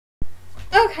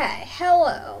Okay,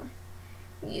 hello,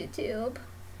 YouTube,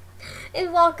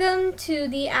 and welcome to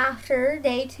the after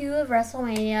day 2 of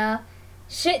WrestleMania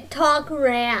shit talk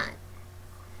rant.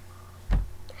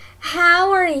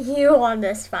 How are you on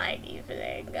this fine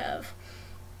evening of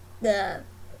the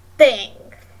thing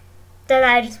that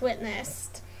I just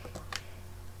witnessed?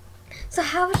 So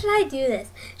how should I do this?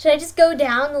 Should I just go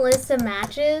down the list of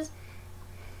matches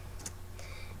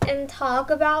and talk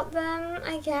about them,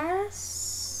 I guess?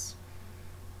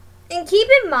 And keep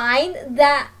in mind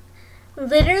that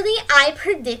literally I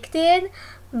predicted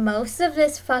most of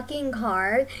this fucking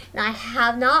card, and I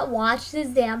have not watched this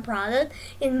damn product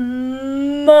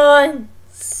in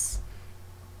months.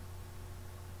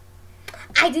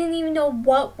 I didn't even know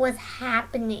what was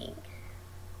happening,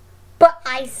 but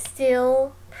I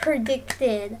still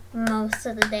predicted most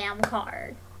of the damn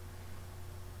card.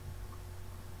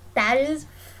 That is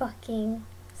fucking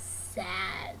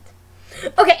sad.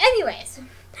 Okay, anyways.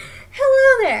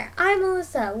 Hello there, I'm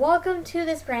Melissa. Welcome to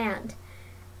this rant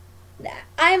that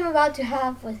I'm about to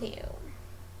have with you.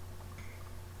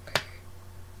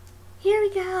 Here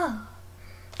we go.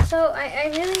 So, I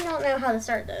really don't know how to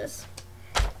start this.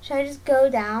 Should I just go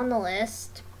down the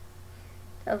list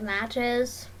of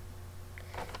matches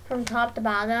from top to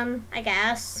bottom, I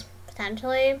guess,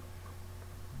 potentially?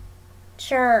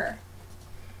 Sure.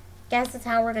 Guess that's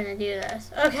how we're gonna do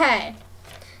this. Okay.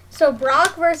 So,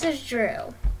 Brock versus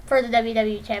Drew for the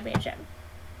WWE Championship.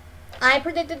 I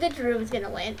predicted that Drew was going to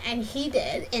win, and he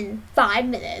did in 5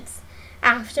 minutes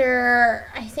after,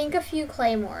 I think, a few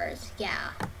claymores.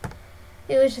 Yeah.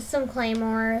 It was just some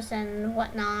claymores and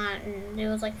whatnot, and it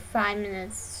was like 5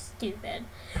 minutes. Stupid.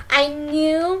 I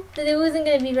knew that it wasn't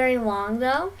going to be very long,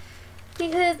 though,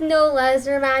 because no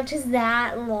Lesnar match is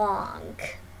that long.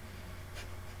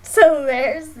 So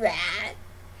there's that.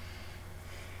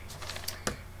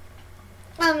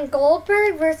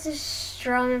 Goldberg versus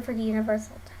Strowman for the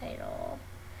Universal title.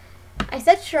 I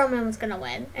said Strowman was going to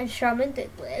win, and Strowman did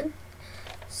win.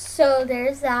 So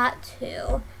there's that,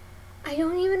 too. I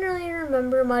don't even really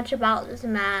remember much about this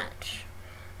match.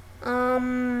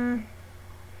 Other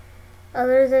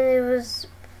than it was...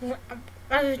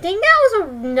 I think that was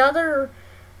another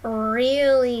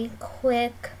really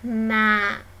quick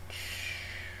match.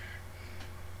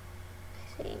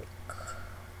 I think.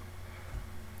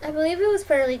 I believe it was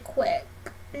fairly quick.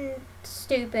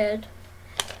 Stupid.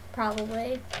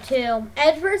 Probably. Too.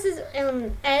 Edge versus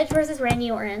Randy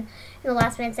Orton in the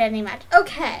last man standing match.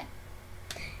 Okay.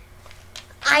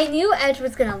 I knew Edge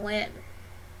was gonna win.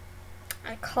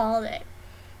 I called it.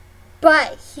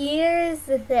 But here's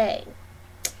the thing.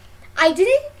 I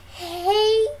didn't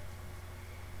hate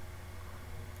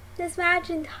this match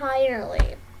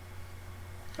entirely.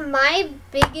 My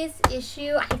biggest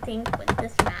issue, I think, with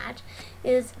this match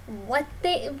is what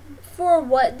they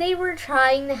were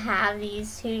trying to have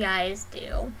these two guys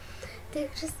do. They're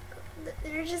just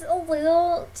a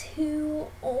little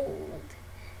too old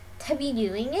to be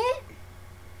doing it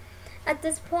at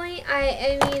this point.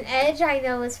 I mean, Edge I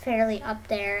know is fairly up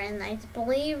there, and I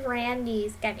believe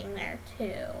Randy's getting there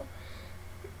too.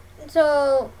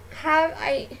 So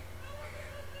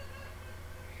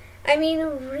I mean,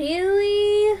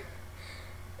 really,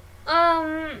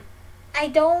 I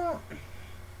don't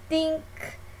think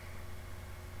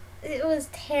it was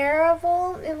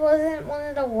terrible. It wasn't one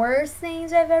of the worst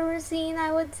things I've ever seen,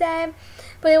 I would say.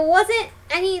 But it wasn't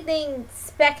anything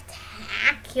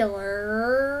spectacular.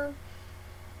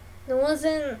 It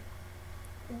wasn't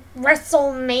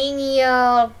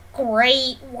WrestleMania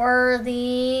great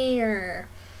worthy or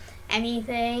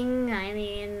anything. I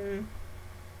mean...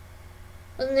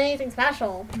 wasn't anything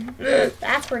special.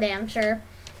 That's for damn sure.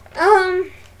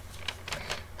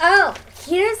 Oh,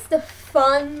 here's the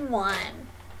fun one.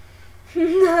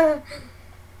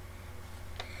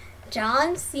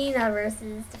 John Cena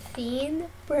versus The Fiend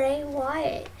Bray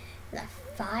Wyatt in the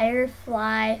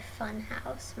Firefly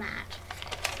Funhouse match.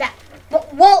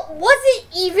 Well, was it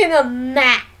even a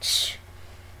match?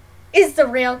 Is the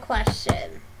real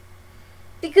question.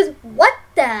 Because what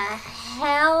the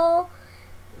hell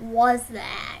was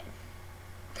that?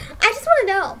 I just want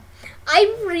to know.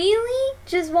 I really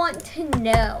just want to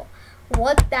know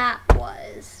what that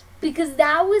was. Because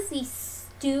that was the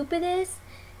stupidest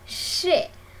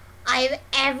shit I've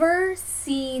ever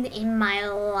seen in my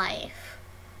life.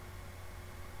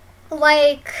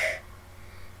 Like,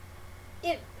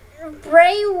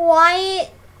 Bray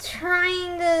Wyatt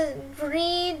trying to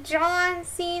read John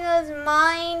Cena's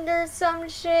mind or some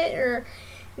shit, or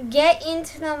get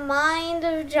into the mind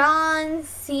of John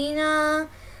Cena.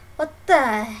 What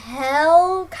the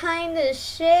hell kind of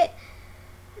shit?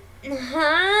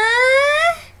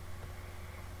 Huh?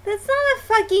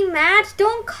 fucking match.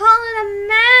 Don't call it a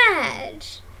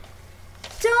match.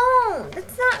 Don't.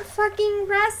 That's not fucking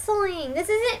wrestling. This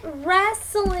isn't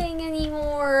wrestling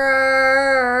anymore.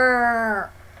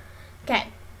 Okay.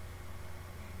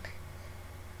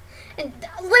 And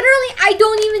literally, I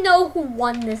don't even know who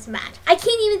won this match. I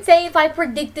can't even say if I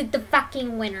predicted the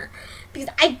fucking winner. Because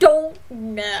I don't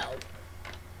know.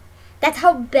 That's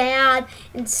how bad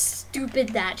and stupid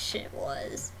that shit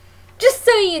was. Just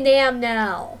so you damn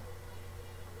know.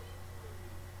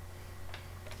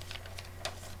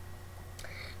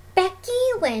 Becky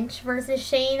Lynch versus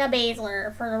Shayna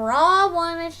Baszler for the Raw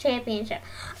Women's Championship.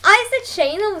 I said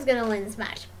Shayna was going to win this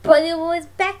match, but it was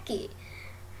Becky.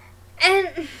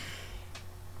 And,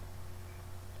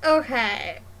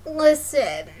 okay,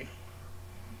 listen.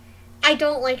 I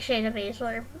don't like Shayna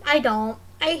Baszler. I don't.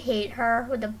 I hate her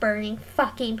with a burning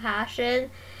fucking passion.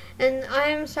 And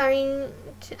I'm starting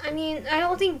to, I mean, I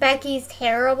don't think Becky's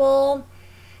terrible.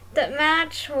 That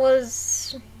match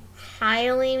was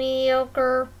highly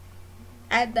mediocre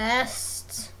at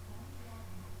best.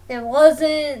 It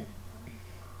wasn't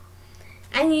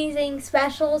anything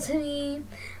special to me.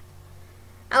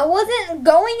 I wasn't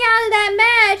going out of that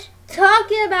match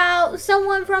talking about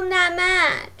someone from that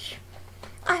match.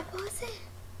 I wasn't.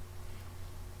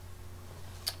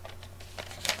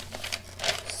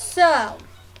 So,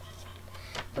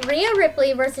 Rhea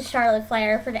Ripley versus Charlotte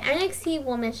Flair for the NXT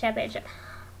Women's Championship.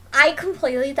 I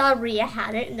completely thought Rhea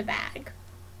had it in the bag.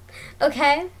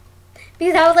 Okay?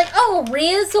 Because I was like, oh,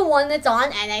 Rhea's the one that's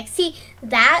on NXT.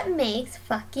 That makes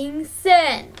fucking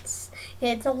sense.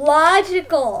 It's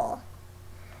logical.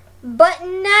 But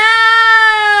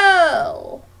no!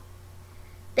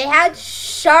 They had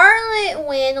Charlotte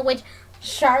win, which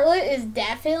Charlotte is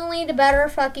definitely the better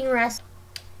fucking wrestler.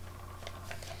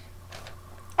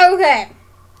 Okay.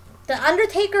 The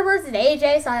Undertaker versus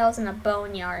AJ Styles in a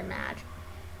Boneyard match.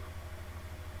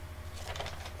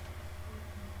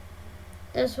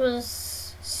 This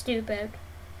was stupid.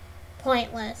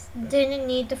 Pointless. Didn't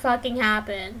need to fucking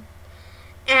happen.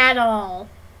 At all.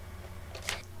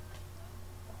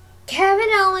 Kevin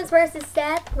Owens versus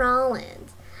Seth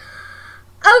Rollins.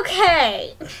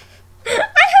 Okay. I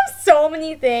have so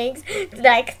many things that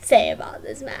I could say about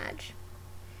this match.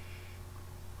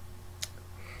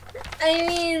 I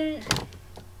mean,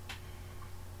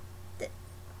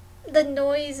 the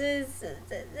noises,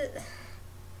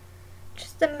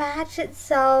 just the match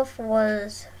itself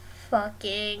was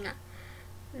fucking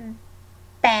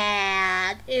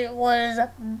bad. It was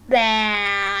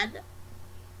bad.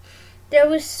 There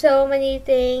was so many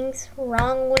things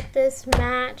wrong with this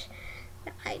match.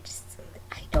 I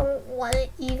don't want to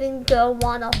even go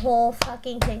on a whole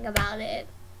fucking thing about it.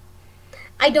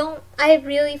 I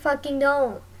really fucking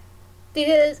don't.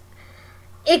 Because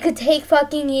it could take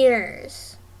fucking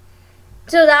years.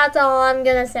 So that's all I'm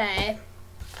gonna say.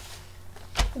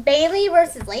 Bayley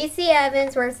versus Lacey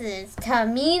Evans versus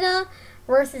Tamina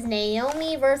versus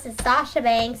Naomi versus Sasha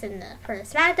Banks for the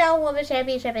SmackDown Women's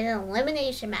Championship in an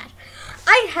elimination match.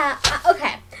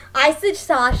 Okay, I said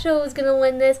Sasha was gonna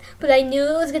win this, but I knew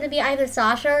it was gonna be either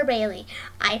Sasha or Bayley.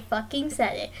 I fucking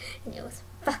said it, and it was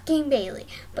fucking Bayley.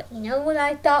 But you know what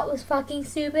I thought was fucking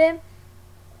stupid?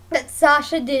 That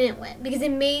Sasha didn't win, because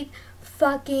it made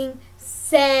fucking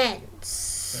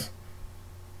sense.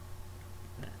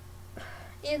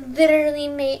 It literally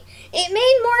made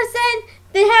more sense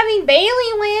than having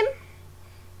Bayley win.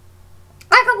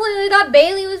 I completely thought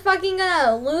Bayley was fucking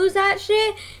gonna lose that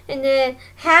shit and then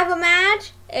have a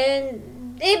match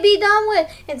and it'd be done with,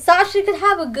 and Sasha could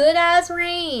have a good ass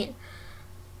reign.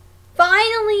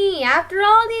 Finally, after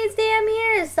all these damn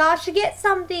years, Sasha gets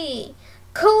something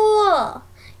cool.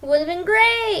 It would have been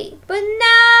great, but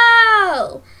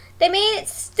no! They made it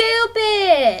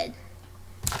stupid!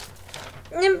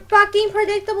 And fucking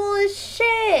predictable as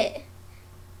shit.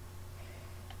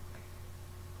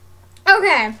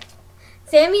 Okay.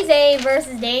 Sami Zayn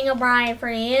versus Daniel Bryan for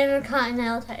the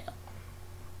Intercontinental title.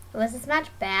 Was this match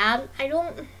bad? I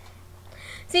don't...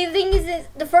 See, the thing is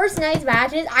the first night's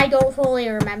matches, I don't fully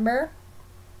remember.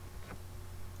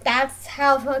 That's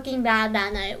how fucking bad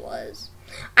that night was.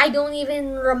 I don't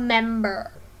even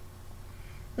remember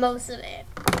most of it.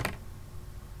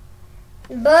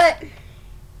 But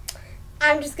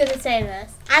I'm just gonna say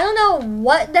this. I don't know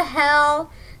what the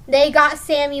hell they got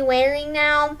Sammy wearing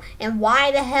now and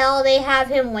why the hell they have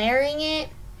him wearing it,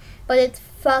 but it's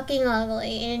fucking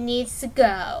ugly and it needs to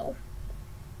go.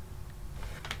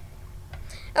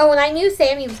 Oh, and I knew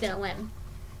Sammy was gonna win.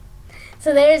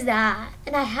 So there's that.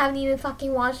 And I haven't even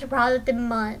fucking watched the product in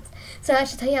months. So I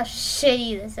should tell you how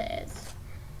shitty this is.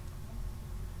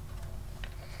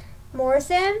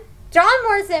 Morrison John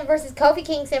Morrison versus Kofi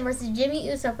Kingston versus Jimmy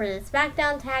Uso for the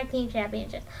SmackDown Tag Team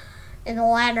Championship in the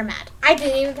ladder match. I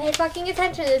didn't even pay fucking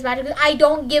attention to this match because I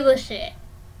don't give a shit.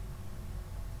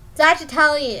 So I should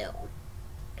tell you.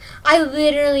 I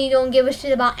literally don't give a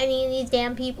shit about any of these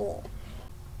damn people.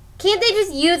 Can't they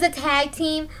just use a tag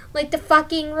team like the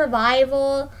fucking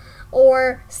Revival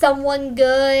or someone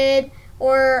good?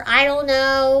 Or, I don't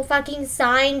know, fucking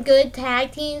sign good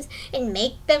tag teams and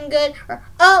make them good. Or,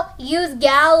 oh, use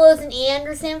Gallows and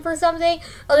Anderson for something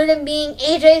other than being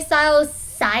AJ Styles'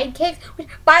 sidekicks. Which,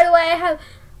 by the way, I have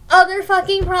other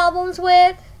fucking problems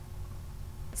with.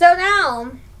 So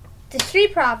now, the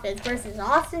Street Profits versus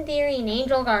Austin Theory and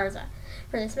Angel Garza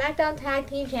for the SmackDown Tag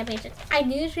Team Championships. I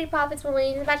knew the Street Profits were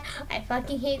winning this match. I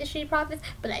fucking hate the Street Profits,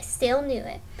 but I still knew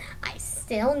it. I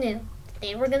still knew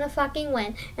they were gonna fucking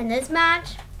win. And this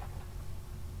match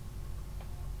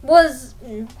was,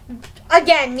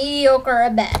 again, mediocre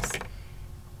at best.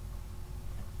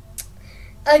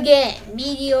 Again,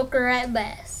 mediocre at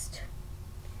best.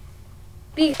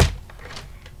 The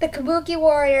Kabuki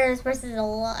Warriors versus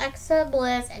Alexa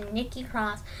Bliss and Nikki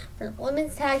Cross for the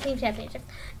Women's Tag Team Championship.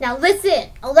 Now listen,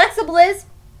 Alexa Bliss,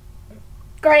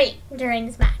 great during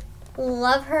this match.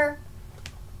 Love her.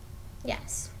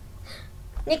 Yes.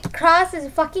 Nikki Cross is a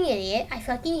fucking idiot. I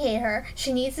fucking hate her.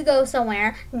 She needs to go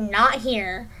somewhere, not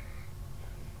here.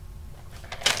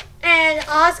 And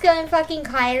Asuka and fucking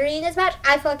Kairi in this match,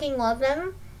 I fucking love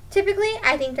them. Typically,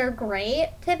 I think they're great,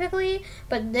 typically.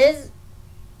 But this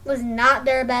was not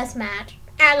their best match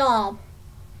at all.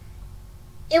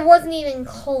 It wasn't even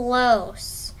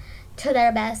close to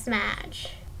their best match.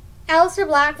 Aleister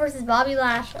Black versus Bobby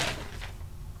Lashley.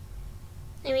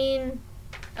 I mean,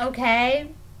 okay.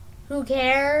 Who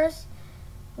cares?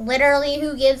 Literally,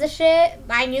 who gives a shit?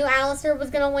 I knew Aleister was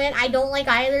gonna win. I don't like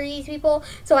either of these people,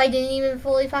 so I didn't even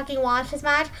fully fucking watch this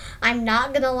match. I'm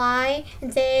not gonna lie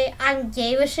and say I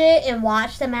gave a shit and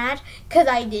watched the match, because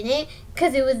I didn't,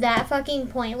 because it was that fucking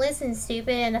pointless and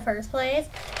stupid in the first place.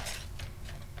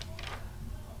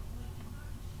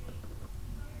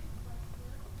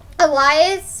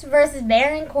 Elias versus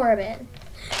Baron Corbin.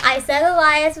 I said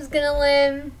Elias was gonna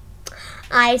win.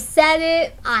 I said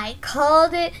it. I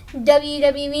called it.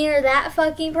 WWE are that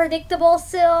fucking predictable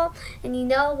still. And you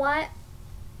know what?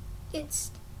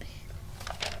 It's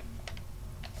stupid.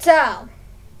 So,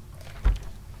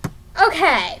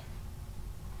 okay.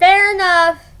 Fair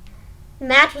enough. The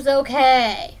match was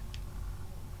okay.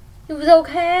 It was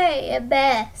okay at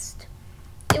best.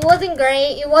 It wasn't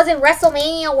great. It wasn't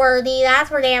WrestleMania worthy. That's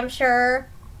for damn sure.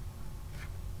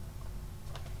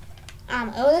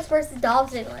 Otis versus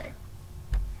Dolph Ziggler.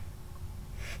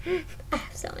 I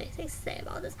have so many things to say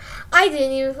about this. I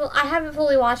haven't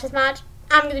fully watched this match.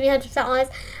 I'm going to be 100%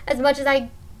 honest. As much as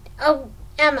I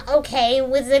am okay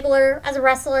with Ziggler as a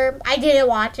wrestler, I didn't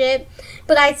watch it.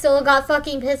 But I still got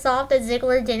fucking pissed off that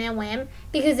Ziggler didn't win.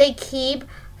 Because they keep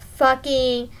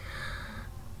fucking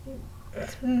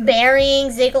burying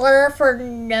Ziggler for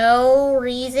no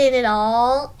reason at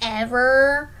all,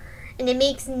 ever. And it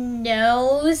makes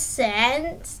no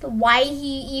sense why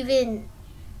he even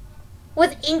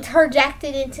was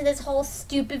interjected into this whole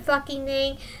stupid fucking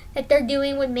thing that they're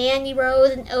doing with Mandy Rose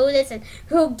and Otis, and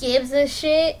who gives a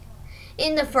shit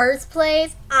in the first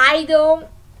place? I don't.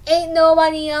 Ain't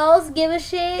nobody else give a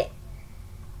shit.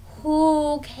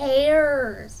 Who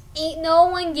cares? Ain't no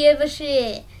one give a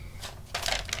shit.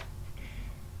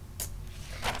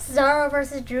 Cesaro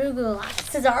versus Drew Gulak.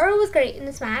 Cesaro was great in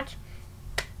this match.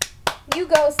 You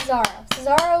go, Cesaro.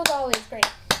 Cesaro was always great.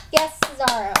 Yes,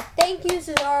 Cesaro. Thank you,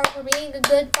 Cesaro, for being a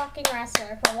good fucking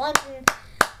wrestler. For once in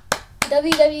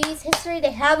WWE's history,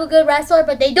 they have a good wrestler,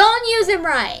 but they don't use him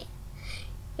right.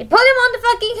 They put him on the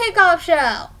fucking kickoff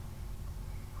show.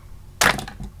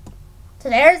 So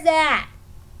there's that.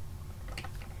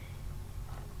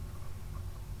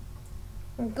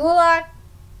 And Gulak,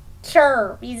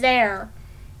 sure, he's there.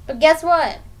 But guess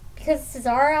what? Because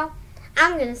Cesaro,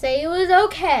 I'm going to say it was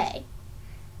okay.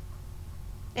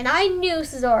 And I knew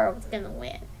Cesaro was going to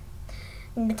win.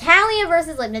 Natalya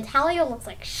versus Liv. Natalya looks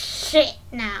like shit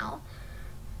now.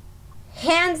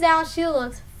 Hands down, she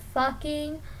looks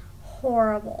fucking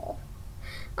horrible.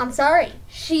 I'm sorry.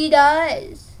 She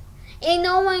does. Ain't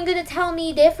no one going to tell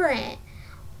me different.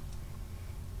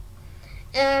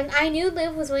 And I knew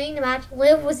Liv was winning the match.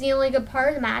 Liv was the only good part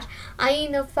of the match. I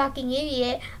ain't no fucking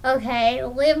idiot. Okay,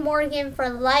 Liv Morgan for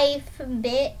life,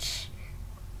 bitch.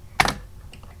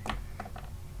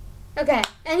 Okay,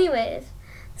 anyways,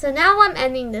 so now I'm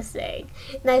ending this thing,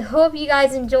 and I hope you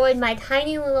guys enjoyed my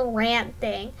tiny little rant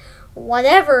thing,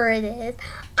 whatever it is.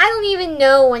 I don't even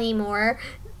know anymore.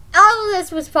 all of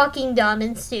this was fucking dumb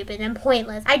and stupid and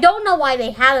pointless. I don't know why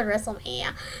they had a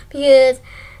WrestleMania, because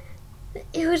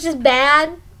it was just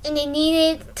bad, and they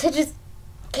needed to just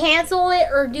cancel it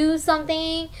or do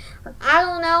something. Or, I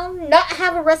don't know, not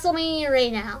have a WrestleMania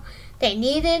right now. They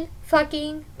needed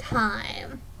fucking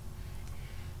time.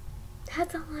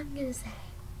 That's all I'm gonna say.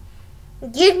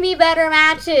 Give me better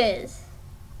matches.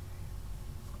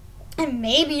 And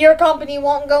maybe your company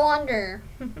won't go under.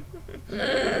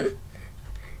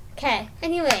 Okay,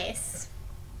 anyways.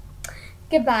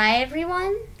 Goodbye,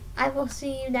 everyone. I will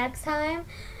see you next time.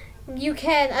 You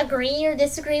can agree or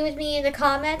disagree with me in the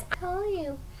comments. I'll tell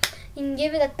you. You can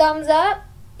give it a thumbs up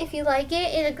if you like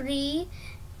it and agree.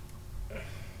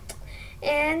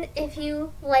 And if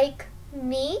you like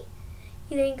me,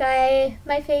 you think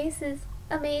my face is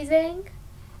amazing,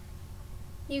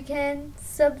 you can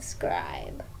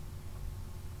subscribe.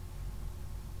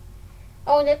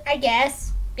 Oh, and I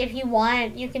guess if you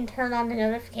want, you can turn on the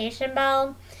notification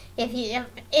bell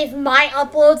if my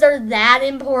uploads are that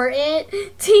important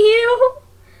to you.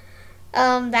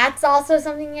 That's also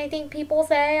something I think people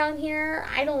say on here.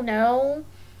 I don't know.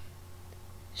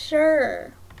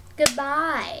 Sure.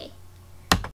 Goodbye.